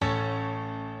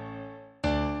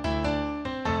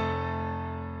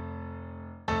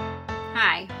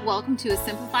Hi, welcome to a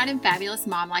Simplified and Fabulous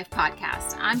Mom Life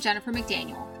podcast. I'm Jennifer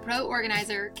McDaniel, pro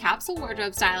organizer, capsule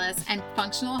wardrobe stylist, and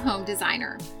functional home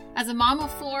designer. As a mom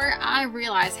of four, I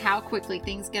realize how quickly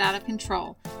things get out of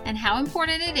control and how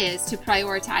important it is to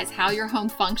prioritize how your home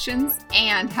functions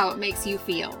and how it makes you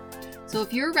feel. So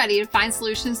if you're ready to find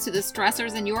solutions to the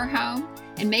stressors in your home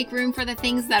and make room for the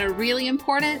things that are really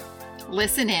important,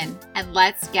 listen in and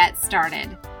let's get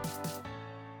started.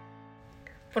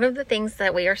 One of the things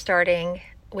that we are starting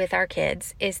with our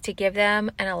kids is to give them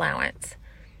an allowance.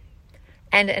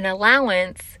 And an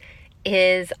allowance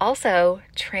is also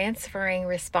transferring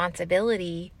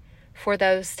responsibility for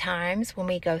those times when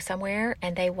we go somewhere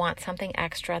and they want something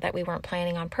extra that we weren't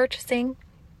planning on purchasing,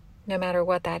 no matter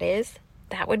what that is.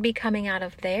 That would be coming out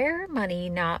of their money,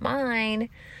 not mine.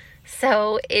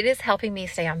 So it is helping me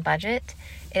stay on budget.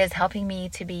 It is helping me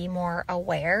to be more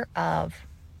aware of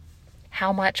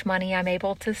how much money I'm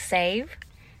able to save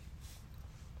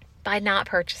by not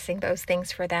purchasing those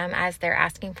things for them as they're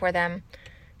asking for them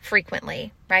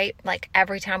frequently, right? Like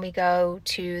every time we go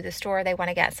to the store, they want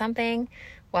to get something.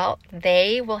 Well,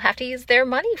 they will have to use their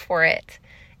money for it.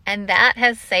 And that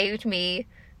has saved me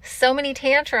so many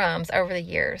tantrums over the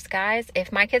years. Guys, if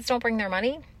my kids don't bring their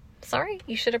money, sorry,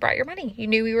 you should have brought your money. You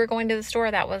knew we were going to the store.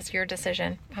 That was your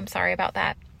decision. I'm sorry about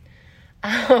that.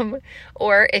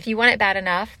 Or if you want it bad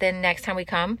enough, then next time we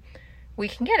come, we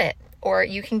can get it. Or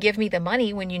you can give me the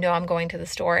money when you know I'm going to the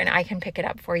store and I can pick it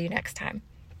up for you next time.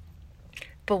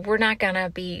 But we're not going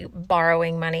to be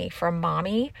borrowing money from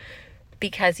mommy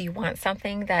because you want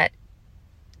something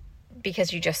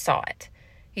because you just saw it.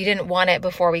 You didn't want it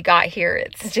before we got here.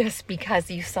 It's just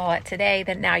because you saw it today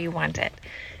that now you want it.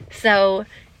 So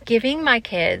giving my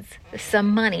kids some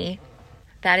money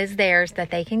that is theirs that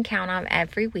they can count on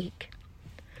every week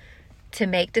to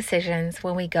make decisions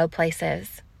when we go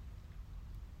places,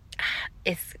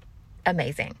 it's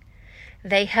amazing.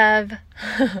 They have,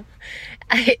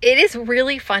 it is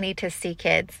really funny to see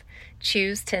kids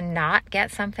choose to not get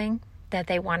something that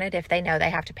they wanted if they know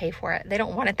they have to pay for it. They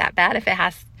don't want it that bad if it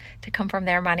has to come from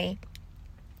their money.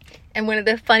 And one of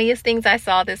the funniest things I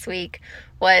saw this week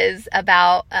was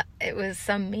about, it was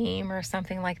some meme or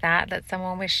something like that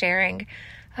someone was sharing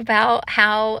about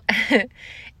how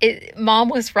mom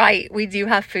was right. We do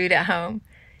have food at home.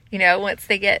 You know, once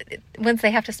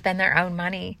they have to spend their own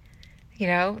money, you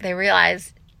know, they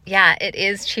realize, yeah, it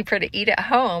is cheaper to eat at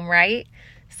home, right?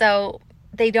 So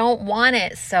they don't want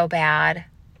it so bad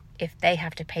if they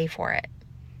have to pay for it.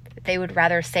 They would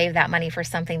rather save that money for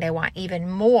something they want even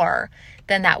more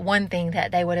than that one thing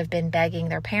that they would have been begging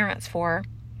their parents for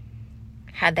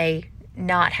had they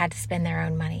not had to spend their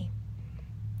own money.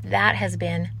 That has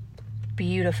been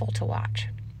beautiful to watch.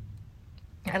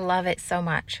 I love it so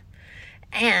much.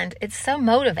 And it's so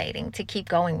motivating to keep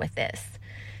going with this.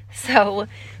 So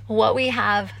what we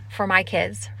have for my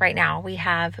kids right now, we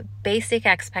have basic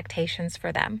expectations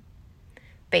for them.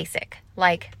 Basic,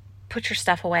 like put your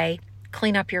stuff away,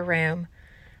 clean up your room,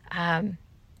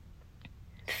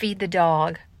 feed the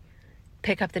dog,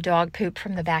 pick up the dog poop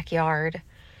from the backyard.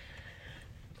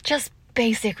 Just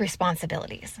basic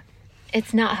responsibilities.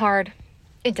 It's not hard.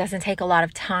 It doesn't take a lot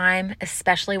of time,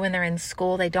 especially when they're in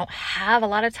school. They don't have a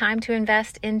lot of time to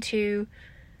invest into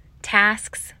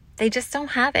tasks. They just don't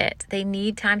have it. They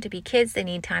need time to be kids. They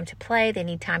need time to play. They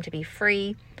need time to be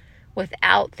free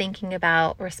without thinking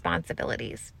about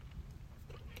responsibilities.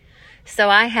 So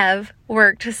I have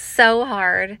worked so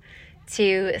hard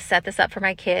to set this up for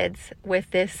my kids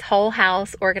with this whole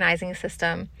house organizing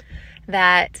system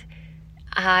that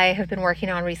I have been working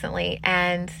on recently,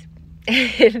 and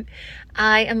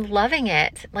I am loving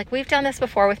it. Like, we've done this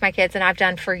before with my kids, and I've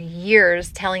done for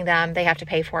years telling them they have to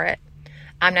pay for it.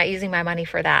 I'm not using my money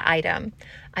for that item.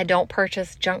 I don't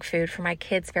purchase junk food for my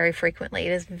kids very frequently.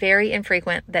 It is very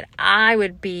infrequent that I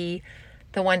would be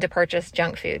the one to purchase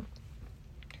junk food.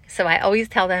 So I always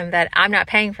tell them that I'm not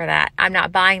paying for that. I'm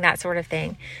not buying that sort of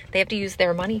thing. They have to use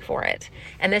their money for it.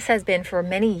 And this has been for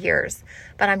many years.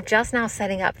 But I'm just now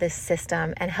setting up this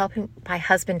system and helping my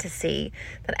husband to see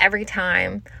that every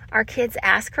time our kids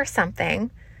ask for something,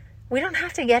 we don't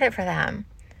have to get it for them.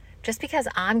 Just because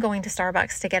I'm going to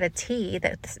Starbucks to get a tea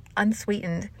that's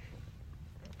unsweetened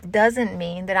doesn't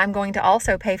mean that I'm going to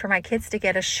also pay for my kids to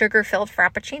get a sugar-filled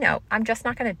Frappuccino. I'm just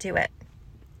not going to do it.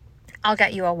 I'll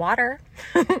get you a water.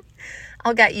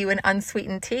 I'll get you an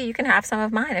unsweetened tea. You can have some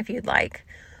of mine if you'd like.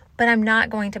 But I'm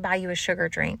not going to buy you a sugar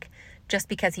drink just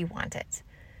because you want it.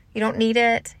 You don't need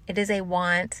it. It is a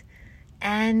want.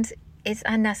 And it's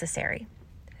unnecessary.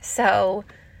 So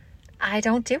I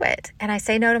don't do it. And I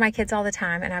say no to my kids all the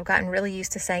time. And I've gotten really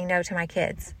used to saying no to my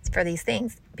kids for these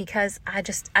things because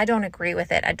I don't agree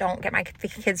with it. I don't get my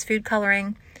kids food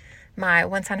coloring. My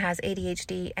one son has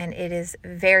ADHD and it is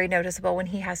very noticeable when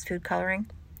he has food coloring.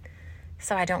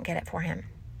 So I don't get it for him.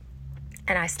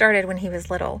 And I started when he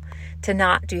was little to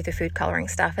not do the food coloring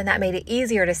stuff. And that made it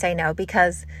easier to say no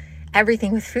because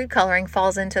everything with food coloring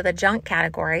falls into the junk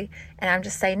category. And I'm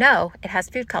just saying, no, it has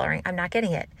food coloring. I'm not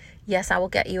getting it. Yes, I will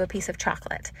get you a piece of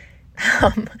chocolate.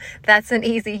 That's an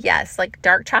easy yes. Like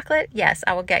dark chocolate, yes,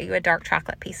 I will get you a dark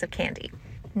chocolate piece of candy.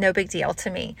 No big deal to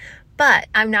me. But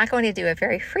I'm not going to do it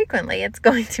very frequently. It's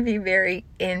going to be very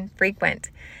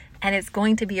infrequent. And it's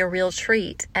going to be a real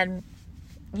treat. And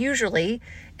usually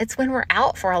it's when we're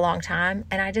out for a long time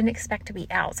and I didn't expect to be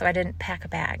out, so I didn't pack a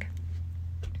bag.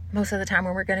 Most of the time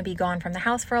when we're going to be gone from the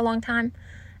house for a long time,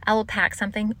 I will pack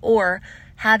something or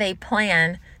have a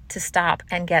plan to stop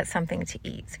and get something to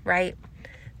eat, right?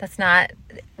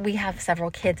 We have several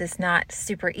kids. It's not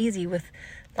super easy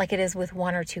like it is with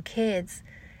 1 or 2 kids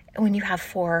when you have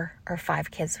 4 or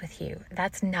 5 kids with you.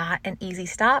 That's not an easy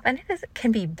stop and it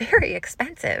can be very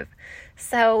expensive.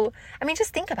 So,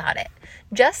 just think about it.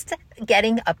 Just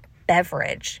getting a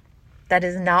beverage that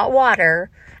is not water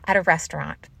at a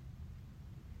restaurant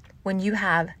when you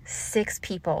have 6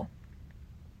 people,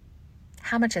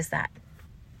 how much is that?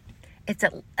 It's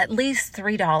at least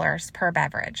 $3 per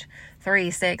beverage.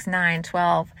 3, 6, 9,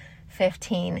 12,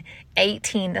 15,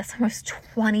 18. That's almost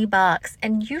 $20.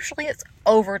 And usually it's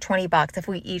over $20 if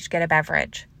we each get a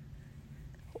beverage.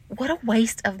 What a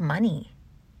waste of money.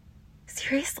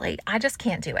 Seriously, I just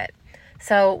can't do it.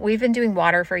 So we've been doing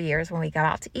water for years when we go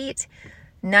out to eat.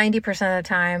 90% of the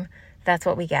time, that's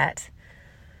what we get.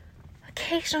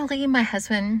 Occasionally, most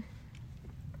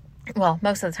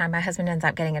of the time, my husband ends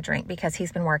up getting a drink because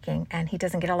he's been working and he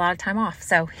doesn't get a lot of time off.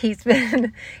 So he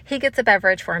gets a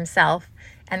beverage for himself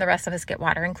and the rest of us get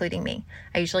water, including me.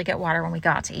 I usually get water when we go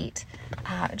out to eat,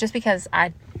 just because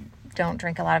I don't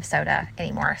drink a lot of soda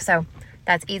anymore. So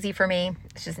that's easy for me.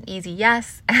 It's just an easy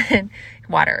yes and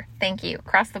water. Thank you.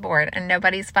 Across the board. And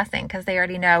nobody's fussing because they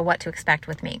already know what to expect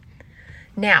with me.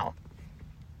 Now,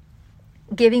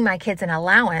 giving my kids an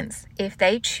allowance, if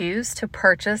they choose to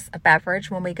purchase a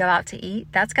beverage when we go out to eat,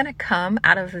 that's going to come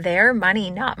out of their money,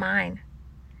 not mine.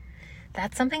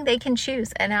 That's something they can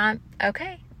choose. And I'm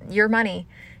okay, your money.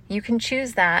 You can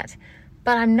choose that.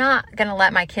 But I'm not going to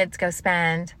let my kids go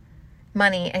spend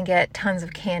money and get tons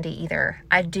of candy either.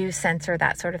 I do censor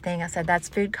that sort of thing. I said, that's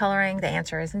food coloring. The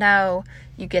answer is no.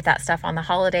 You get that stuff on the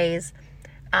holidays.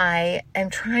 I am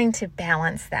trying to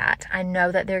balance that. I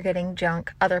know that they're getting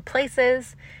junk other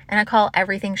places, and I call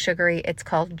everything sugary. It's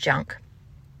called junk.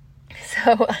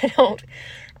 So I don't,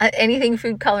 anything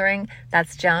food coloring,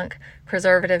 that's junk.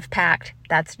 Preservative packed,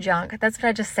 that's junk. That's what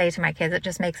I just say to my kids. It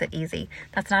just makes it easy.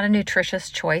 That's not a nutritious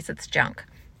choice. It's junk,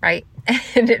 right?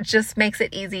 And it just makes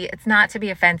it easy. It's not to be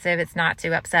offensive. It's not to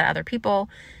upset other people.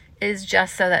 Is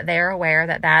just so that they're aware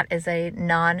that that is a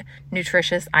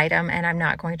non-nutritious item and I'm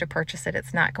not going to purchase it. They're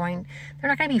not going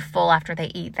to be full after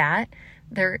they eat that.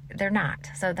 They're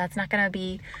not. So that's not going to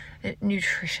be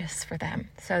nutritious for them.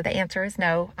 So the answer is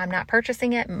no. I'm not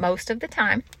purchasing it most of the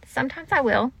time. Sometimes I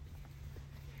will.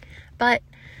 But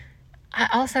I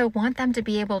also want them to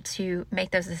be able to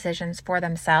make those decisions for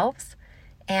themselves.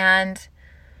 And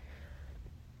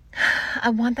I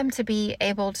want them to be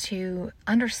able to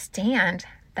understand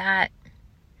that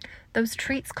those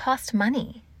treats cost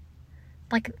money.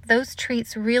 Like those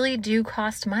treats really do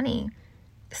cost money.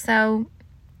 So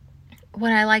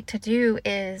what I like to do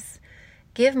is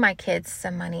give my kids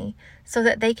some money so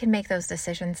that they can make those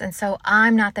decisions. And so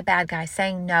I'm not the bad guy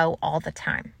saying no all the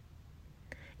time.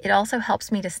 It also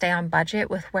helps me to stay on budget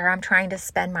with where I'm trying to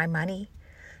spend my money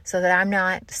so that I'm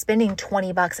not spending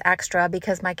 $20 extra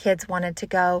because my kids wanted to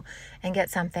go and get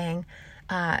something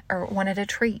or wanted a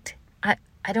treat.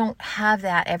 I don't have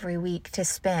that every week to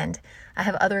spend. I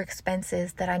have other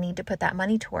expenses that I need to put that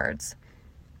money towards.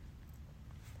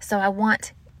 So I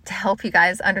want to help you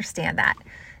guys understand that.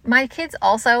 My kids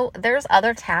also, there's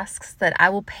other tasks that I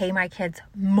will pay my kids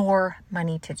more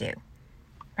money to do,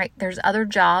 right? There's other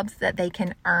jobs that they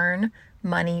can earn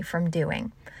money from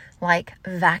doing, like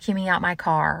vacuuming out my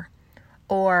car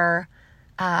or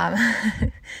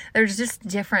there's just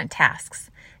different tasks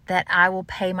that I will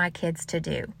pay my kids to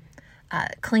do.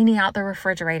 Cleaning out the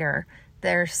refrigerator.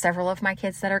 There's several of my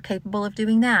kids that are capable of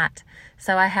doing that.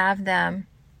 So I have them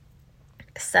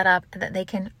set up that they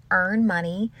can earn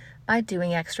money by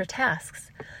doing extra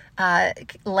tasks.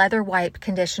 Leather wipe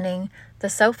conditioning the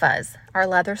sofas, our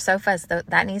leather sofas,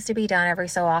 that needs to be done every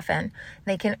so often.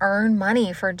 They can earn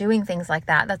money for doing things like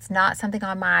that. That's not something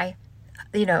on my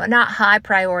not high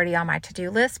priority on my to-do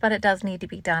list, but it does need to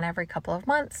be done every couple of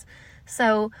months.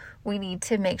 So we need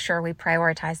to make sure we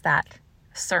prioritize that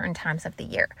certain times of the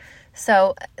year.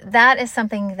 So that is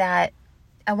something that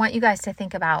I want you guys to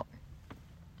think about.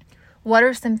 What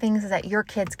are some things that your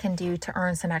kids can do to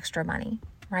earn some extra money,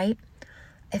 right?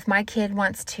 If my kid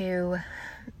wants to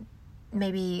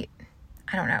maybe,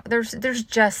 I don't know, there's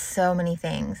just so many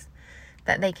things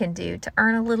that they can do to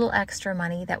earn a little extra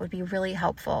money that would be really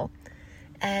helpful.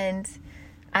 And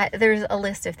there's a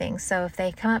list of things. So if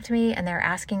they come up to me and they're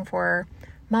asking for,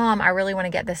 Mom, I really want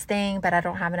to get this thing, but I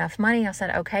don't have enough money. I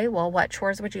said, okay, well, what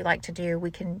chores would you like to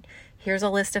do? Here's a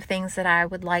list of things that I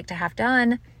would like to have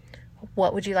done.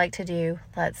 What would you like to do?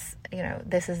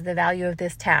 This is the value of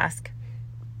this task.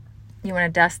 You want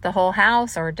to dust the whole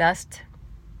house or dust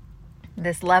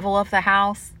this level of the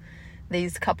house,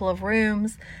 these couple of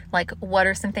rooms? Like, what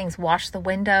are some things? Wash the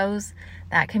windows.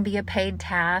 That can be a paid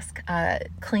task.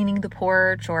 Cleaning the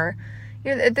porch, or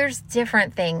there's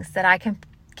different things that I can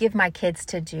give my kids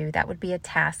to do. That would be a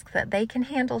task that they can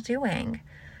handle doing.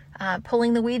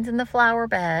 Pulling the weeds in the flower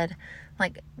bed.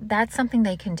 Like, that's something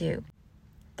they can do.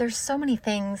 There's so many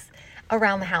things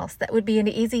around the house that would be an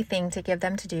easy thing to give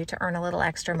them to do to earn a little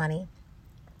extra money.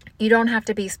 You don't have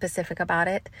to be specific about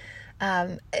it,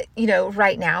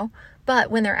 right now.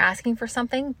 But when they're asking for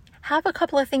something, have a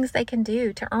couple of things they can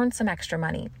do to earn some extra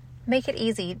money. Make it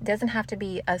easy. It doesn't have to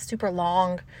be a super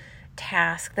long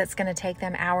task that's going to take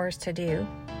them hours to do.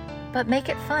 But make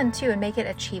it fun too, and make it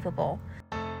achievable.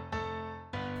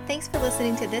 Thanks for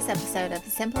listening to this episode of the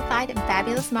Simplified and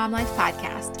Fabulous Mom Life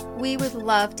podcast. We would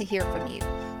love to hear from you.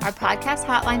 Our podcast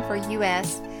hotline for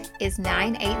US is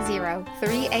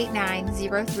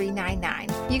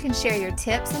 980-389-0399. You can share your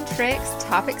tips and tricks,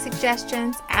 topic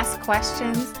suggestions, ask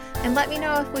questions, and let me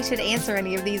know if we should answer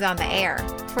any of these on the air.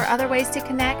 For other ways to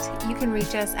connect, you can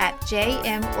reach us at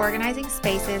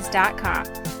jmorganizingspaces.com.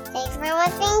 Thanks for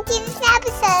listening to this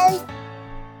episode.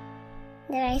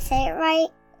 Did I say it right?